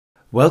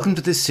Welcome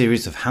to this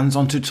series of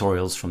hands-on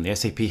tutorials from the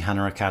SAP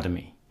HANA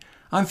Academy.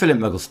 I'm Philip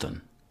Muggleston.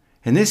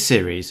 In this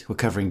series, we're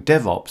covering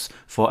DevOps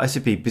for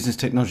SAP Business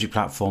Technology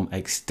Platform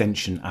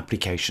extension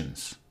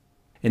applications.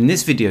 In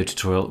this video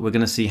tutorial, we're going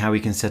to see how we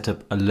can set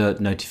up alert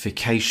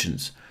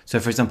notifications.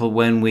 So for example,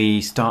 when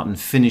we start and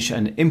finish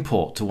an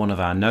import to one of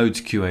our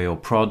nodes, QA or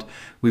prod,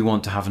 we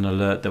want to have an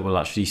alert that will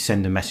actually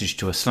send a message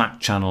to a Slack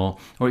channel,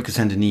 or it could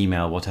send an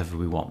email, whatever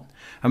we want.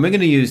 And we're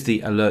going to use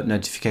the alert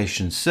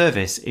notification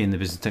service in the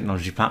Business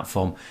Technology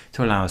Platform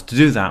to allow us to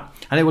do that.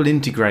 And it will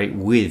integrate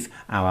with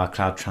our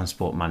Cloud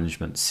Transport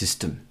Management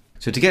system.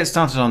 So to get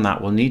started on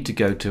that, we'll need to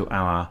go to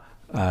our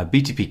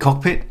BTP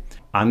cockpit.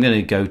 I'm going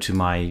to go to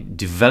my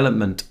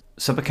development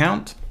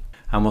sub-account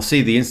and we'll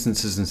see the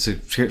instances and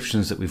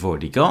subscriptions that we've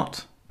already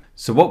got.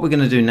 So what we're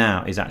going to do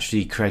now is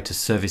actually create a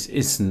service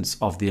instance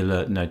of the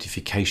alert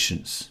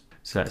notifications.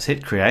 So let's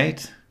hit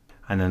create,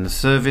 and then the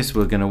service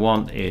we're going to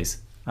want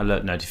is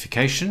alert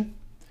notification,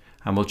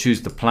 and we'll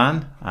choose the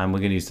plan, and we're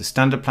going to use the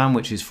standard plan,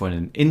 which is for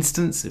an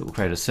instance. It will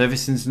create a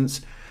service instance,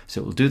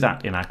 so it will do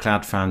that in our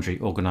Cloud Foundry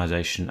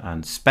organization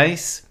and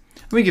space.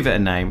 And we give it a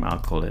name. I'll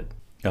call it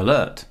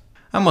alert,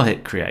 and we'll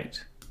hit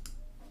create.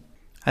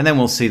 And then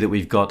we'll see that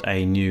we've got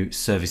a new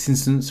service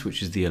instance,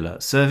 which is the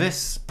alert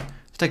service.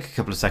 It'll take a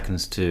couple of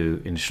seconds to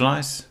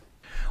initialize.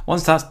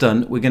 Once that's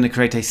done, we're going to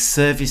create a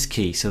service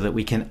key so that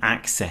we can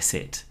access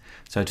it.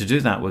 So to do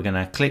that, we're going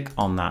to click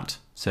on that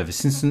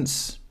service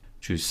instance,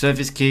 choose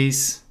service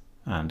keys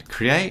and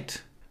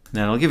create. And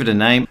then I'll give it a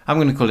name. I'm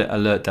going to call it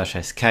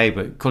alert-sk,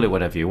 but call it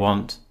whatever you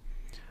want,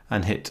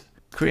 and hit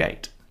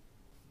create.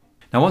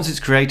 Now once it's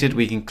created,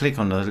 we can click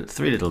on the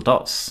three little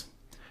dots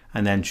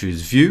and then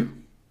choose view.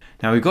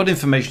 Now we've got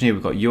information here.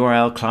 We've got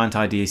URL, client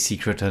ID,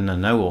 secret, and a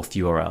no-auth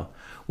URL.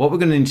 What we're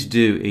going to need to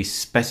do is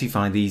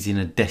specify these in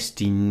a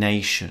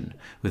destination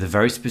with a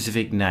very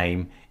specific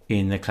name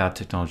in the Cloud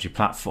Technology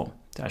Platform.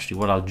 So actually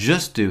what I'll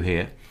just do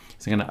here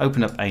is I'm going to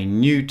open up a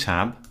new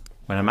tab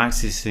when I'm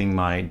accessing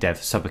my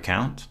dev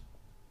sub-account.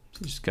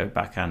 So just go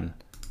back and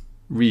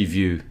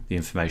review the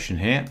information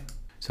here.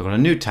 So I've got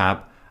a new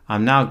tab.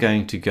 I'm now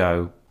going to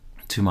go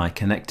to my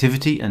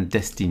connectivity and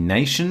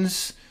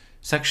destinations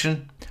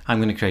section. I'm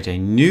going to create a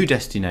new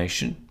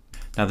destination.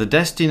 Now the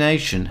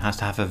destination has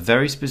to have a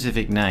very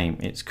specific name.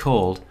 It's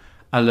called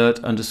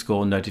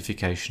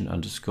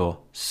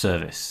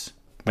alert_notification_service.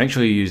 Make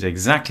sure you use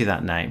exactly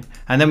that name.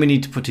 And then we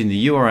need to put in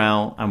the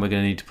URL, and we're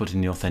going to need to put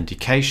in the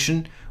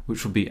authentication,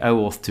 which will be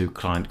OAuth to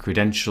client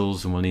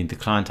credentials, and we'll need the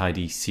client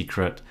ID,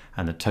 secret,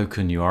 and the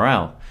token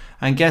URL.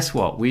 And guess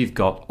what? We've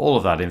got all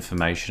of that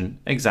information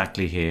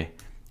exactly here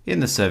in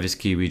the service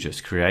key we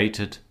just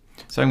created.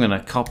 So I'm going to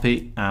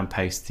copy and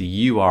paste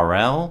the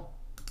URL,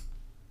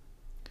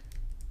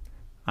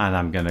 and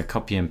I'm going to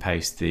copy and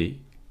paste the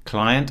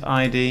client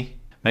ID.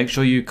 Make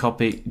sure you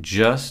copy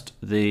just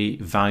the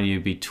value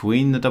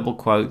between the double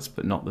quotes,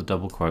 but not the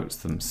double quotes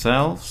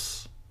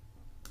themselves.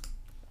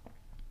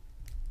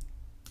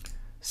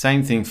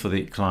 Same thing for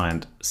the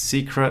client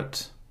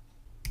secret.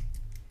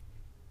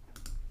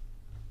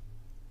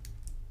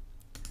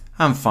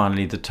 And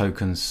finally, the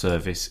token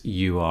service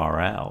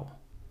URL.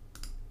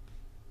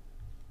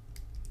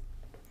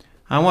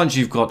 And once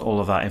you've got all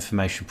of that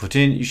information put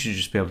in, you should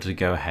just be able to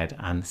go ahead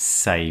and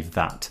save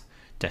that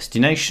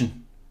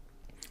destination.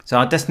 So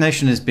our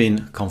destination has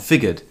been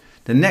configured.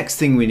 The next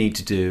thing we need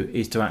to do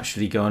is to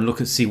actually go and look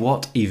and see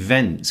what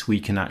events we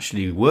can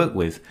actually work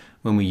with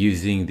when we're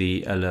using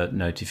the alert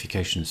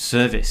notification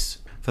service.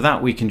 For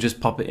that, we can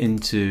just pop it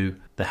into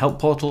the help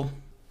portal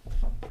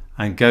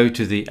and go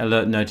to the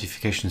alert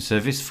notification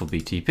service for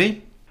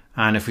BTP.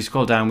 And if we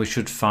scroll down, we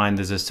should find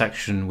there's a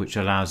section which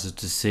allows us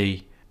to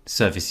see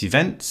service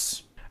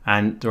events.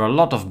 And there are a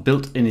lot of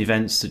built-in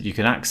events that you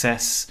can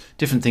access,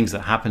 different things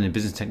that happen in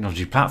Business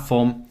Technology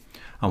Platform.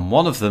 And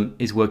one of them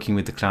is working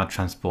with the Cloud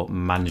Transport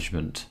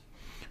Management.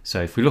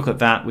 So if we look at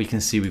that, we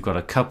can see we've got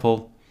a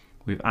couple.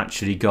 We've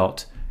actually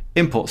got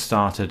import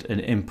started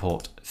and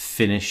import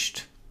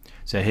finished.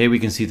 So here we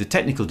can see the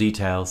technical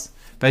details.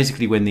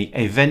 Basically, when the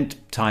event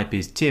type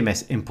is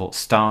TMS import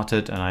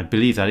started, and I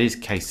believe that is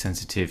case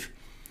sensitive,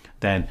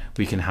 then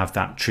we can have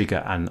that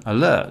trigger an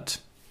alert.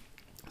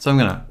 So I'm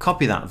going to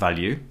copy that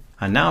value,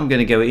 and now I'm going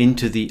to go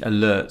into the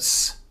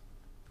alerts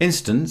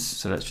instance.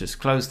 So let's just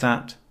close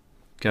that.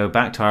 Go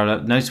back to our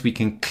alert. Notice we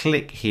can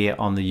click here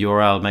on the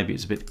URL. Maybe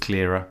it's a bit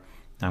clearer.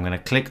 I'm going to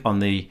click on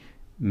the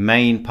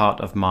main part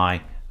of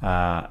my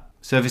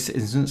service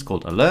instance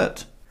called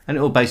alert, and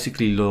it will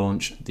basically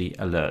launch the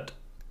alert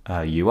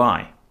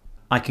UI.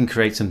 I can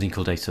create something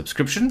called a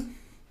subscription.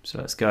 So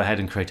let's go ahead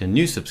and create a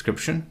new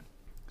subscription.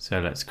 So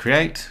let's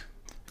create,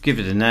 give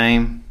it a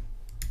name.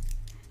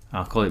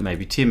 I'll call it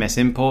maybe TMS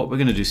import. We're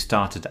going to do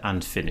started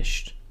and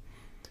finished.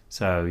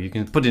 So you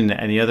can put in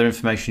any other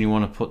information you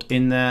want to put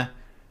in there.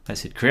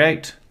 Let's hit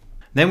create.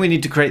 Then we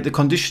need to create the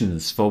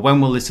conditions for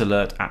when will this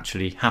alert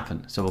actually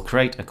happen. So we'll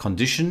create a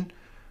condition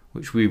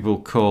which we will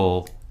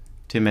call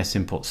TMS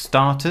import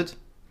started.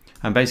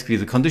 And basically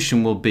the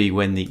condition will be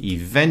when the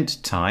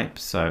event type,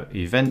 so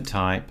event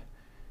type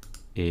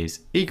is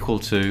equal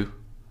to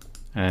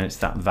and it's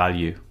that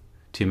value,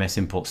 TMS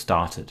import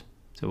started.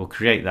 So we'll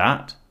create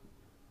that,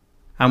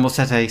 and we'll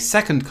set a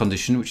second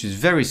condition which is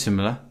very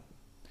similar.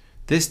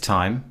 This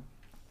time,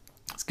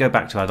 let's go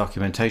back to our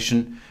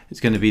documentation. It's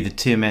going to be the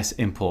TMS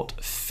import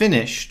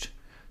finished.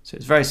 So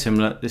it's very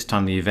similar. This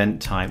time the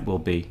event type will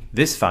be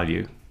this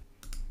value.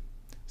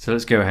 So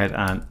let's go ahead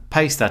and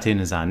paste that in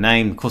as our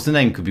name. Of course, the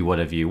name could be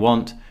whatever you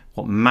want.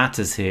 What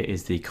matters here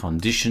is the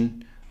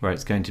condition, where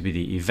it's going to be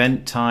the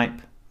event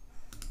type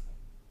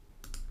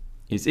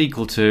is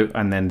equal to,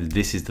 and then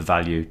this is the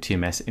value,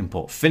 TMS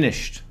import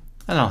finished,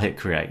 and I'll hit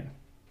create.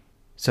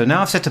 So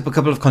now I've set up a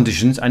couple of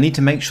conditions. I need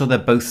to make sure they're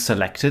both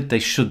selected. They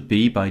should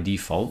be by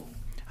default,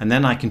 and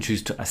then I can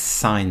choose to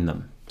assign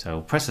them. So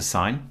I'll press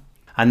assign,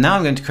 and now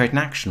I'm going to create an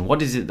action.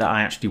 What is it that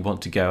I actually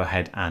want to go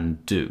ahead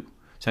and do?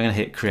 So I'm going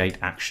to hit create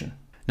action.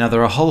 Now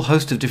there are a whole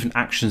host of different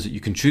actions that you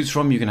can choose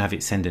from. You can have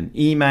it send an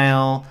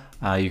email,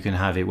 you can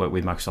have it work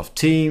with Microsoft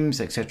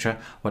Teams, etc.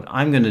 What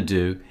I'm going to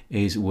do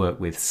is work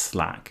with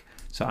Slack.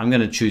 So I'm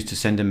going to choose to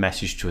send a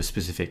message to a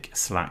specific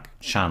Slack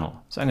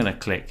channel. So I'm going to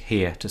click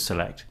here to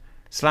select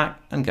Slack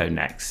and go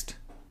next.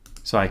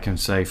 So I can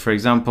say, for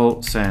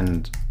example,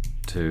 send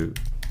to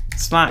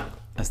Slack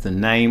as the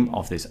name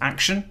of this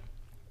action.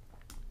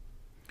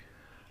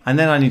 And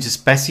then I need to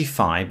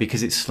specify,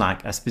 because it's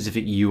Slack, a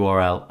specific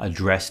URL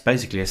address,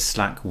 basically a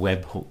Slack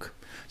webhook.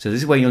 So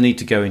this is where you'll need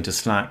to go into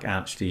Slack,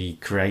 actually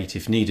create,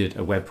 if needed,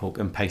 a webhook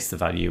and paste the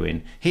value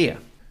in here.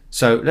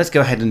 So let's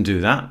go ahead and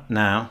do that.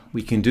 Now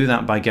we can do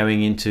that by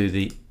going into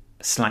the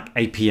Slack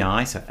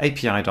API, so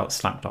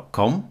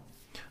api.slack.com.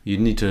 You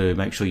need to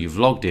make sure you've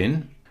logged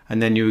in,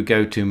 and then you would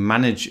go to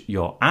manage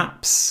your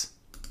apps.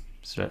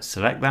 So let's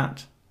select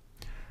that,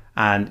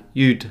 and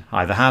you'd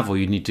either have or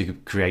you need to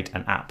create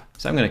an app.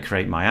 So I'm going to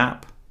create my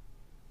app.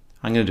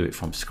 I'm going to do it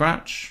from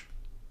scratch.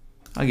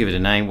 I'll give it a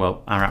name.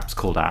 Well, our app's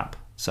called app,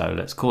 so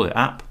let's call it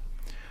app,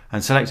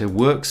 and select a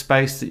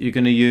workspace that you're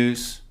going to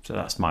use. So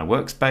that's my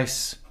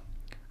workspace,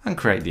 and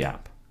create the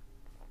app.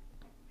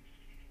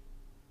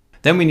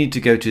 Then we need to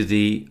go to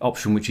the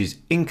option which is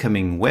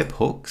incoming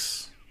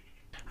webhooks,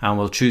 and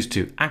we'll choose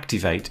to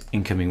activate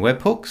incoming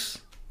webhooks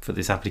for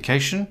this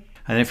application.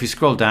 And if we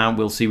scroll down,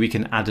 we'll see we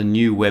can add a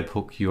new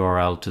webhook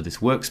URL to this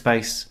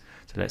workspace.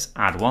 So let's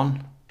add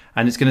one,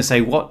 and it's going to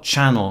say what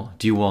channel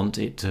do you want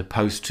it to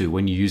post to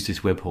when you use this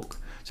webhook.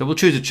 So we'll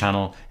choose a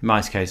channel. In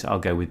my case, I'll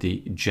go with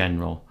the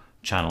general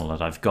channel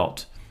that I've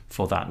got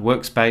for that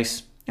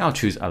workspace. I'll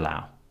choose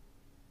allow.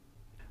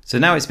 So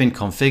now it's been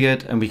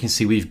configured, and we can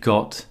see we've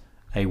got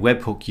a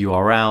webhook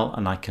URL,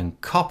 and I can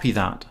copy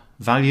that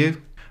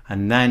value,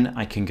 and then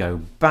I can go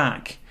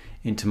back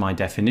into my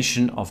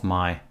definition of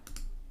my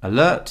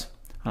alert,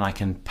 and I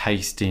can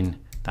paste in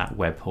that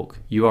webhook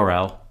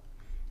URL,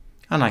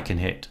 and I can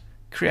hit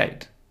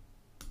create.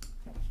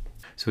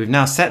 So we've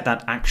now set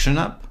that action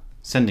up,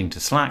 sending to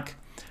Slack.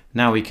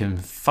 Now we can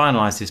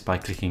finalize this by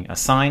clicking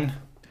assign,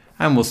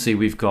 and we'll see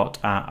we've got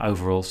our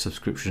overall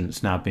subscription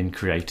that's now been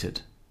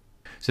created.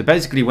 So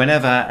basically,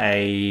 whenever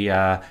a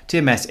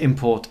TMS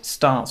import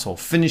starts or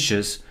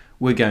finishes,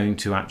 we're going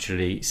to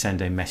actually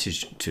send a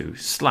message to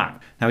Slack.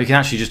 Now we can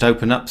actually just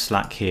open up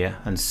Slack here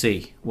and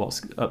see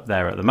what's up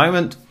there at the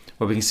moment,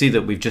 where we can see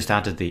that we've just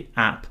added the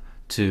app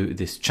to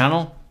this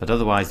channel, but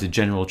otherwise the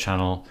general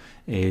channel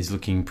is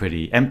looking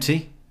pretty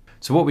empty.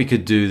 So what we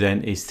could do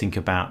then is think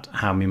about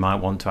how we might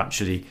want to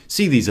actually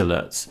see these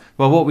alerts.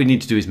 Well, what we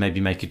need to do is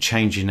maybe make a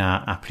change in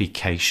our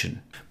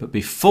application. But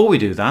before we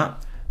do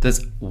that,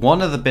 there's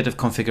one other bit of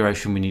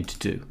configuration we need to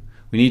do.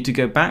 We need to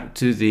go back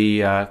to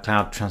the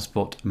Cloud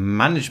Transport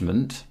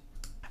Management,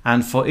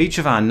 and for each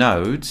of our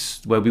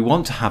nodes where we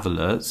want to have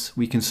alerts,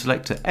 we can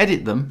select to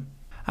edit them,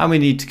 and we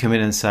need to come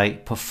in and say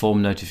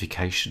perform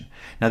notification.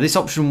 Now this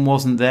option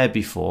wasn't there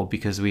before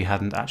because we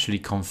hadn't actually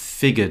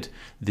configured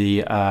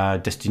the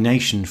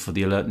destination for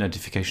the alert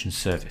notification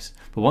service.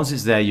 But once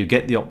it's there, you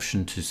get the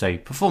option to say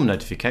perform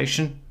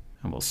notification,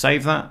 and we'll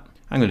save that.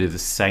 I'm going to do the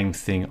same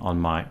thing on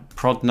my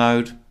prod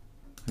node.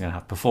 I'm going to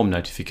have perform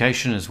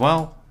notification as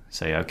well.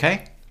 Say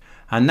OK.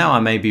 And now I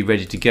may be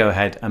ready to go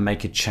ahead and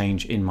make a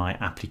change in my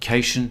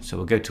application. So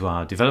we'll go to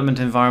our development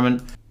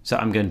environment. So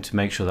I'm going to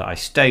make sure that I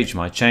stage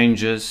my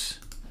changes.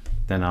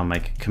 Then I'll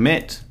make a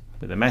commit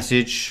with a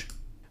message,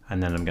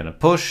 and then I'm going to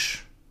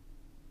push.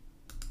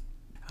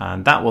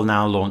 And that will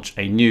now launch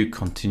a new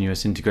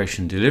continuous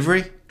integration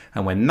delivery.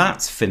 And when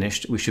that's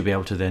finished, we should be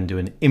able to then do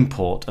an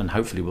import, and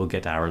hopefully we'll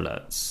get our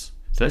alerts.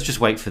 So let's just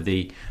wait for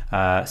the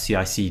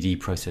CI/CD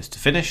process to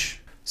finish.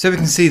 So we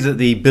can see that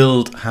the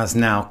build has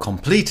now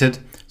completed.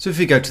 So if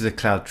we go to the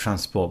Cloud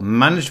Transport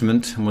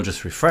Management, and we'll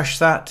just refresh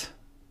that,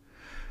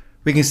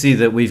 we can see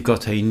that we've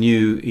got a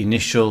new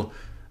initial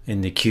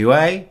in the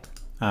QA.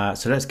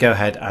 So let's go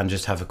ahead and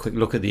just have a quick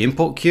look at the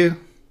import queue.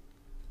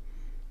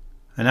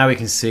 And now we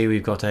can see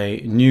we've got a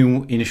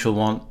new initial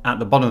one at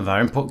the bottom of our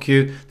import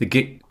queue. The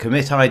Git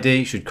commit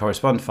ID should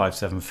correspond to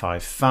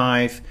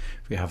 5755.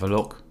 If we have a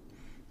look,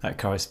 that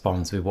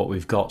corresponds with what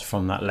we've got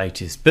from that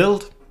latest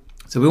build.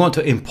 So we want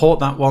to import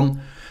that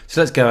one.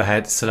 So let's go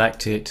ahead,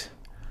 select it,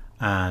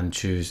 and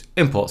choose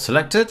import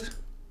selected.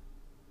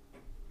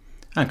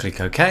 and click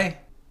OK.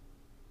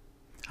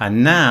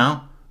 And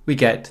now we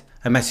get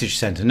a message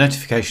sent. A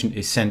notification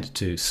is sent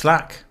to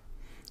Slack.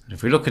 And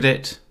if we look at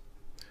it,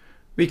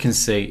 we can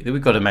see that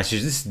we've got a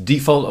message. This is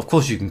default. Of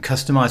course, you can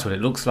customize what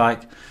it looks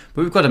like,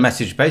 but we've got a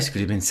message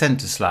basically been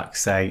sent to Slack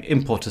saying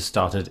import has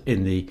started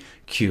in the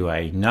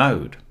QA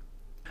node.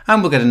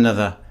 And we'll get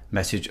another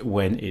message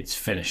when it's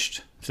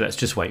finished. So let's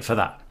just wait for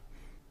that.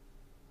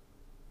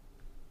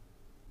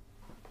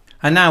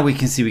 And now we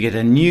can see we get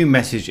a new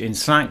message in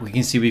Slack. We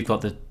can see we've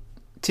got the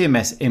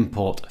TMS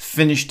import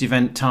finished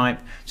event type.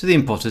 So the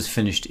import is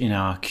finished in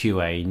our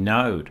QA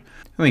node.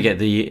 And we get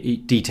the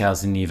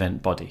details in the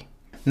event body.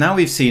 Now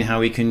we've seen how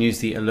we can use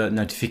the alert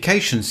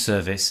notification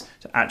service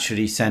to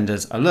actually send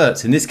us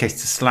alerts, in this case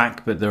to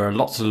Slack, but there are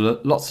lots and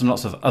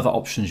lots of other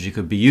options you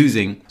could be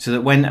using so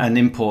that when an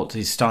import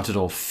is started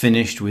or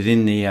finished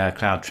within the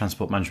Cloud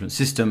Transport Management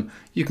system,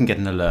 you can get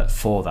an alert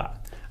for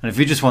that. And if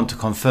we just want to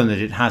confirm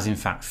that it has in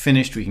fact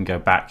finished, we can go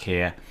back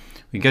here,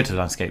 we can go to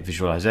landscape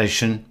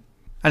visualization,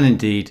 and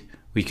indeed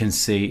we can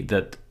see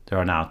that there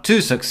are now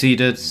 2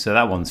 succeeded, so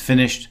that one's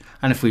finished.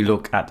 And if we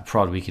look at the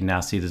prod, we can now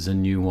see there's a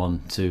new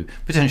one to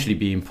potentially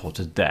be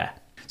imported there.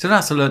 So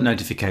that's alert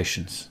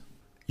notifications.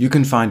 You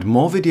can find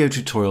more video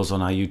tutorials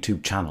on our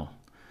YouTube channel.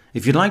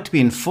 If you'd like to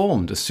be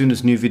informed as soon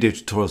as new video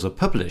tutorials are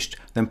published,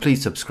 then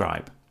please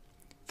subscribe.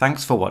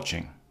 Thanks for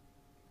watching.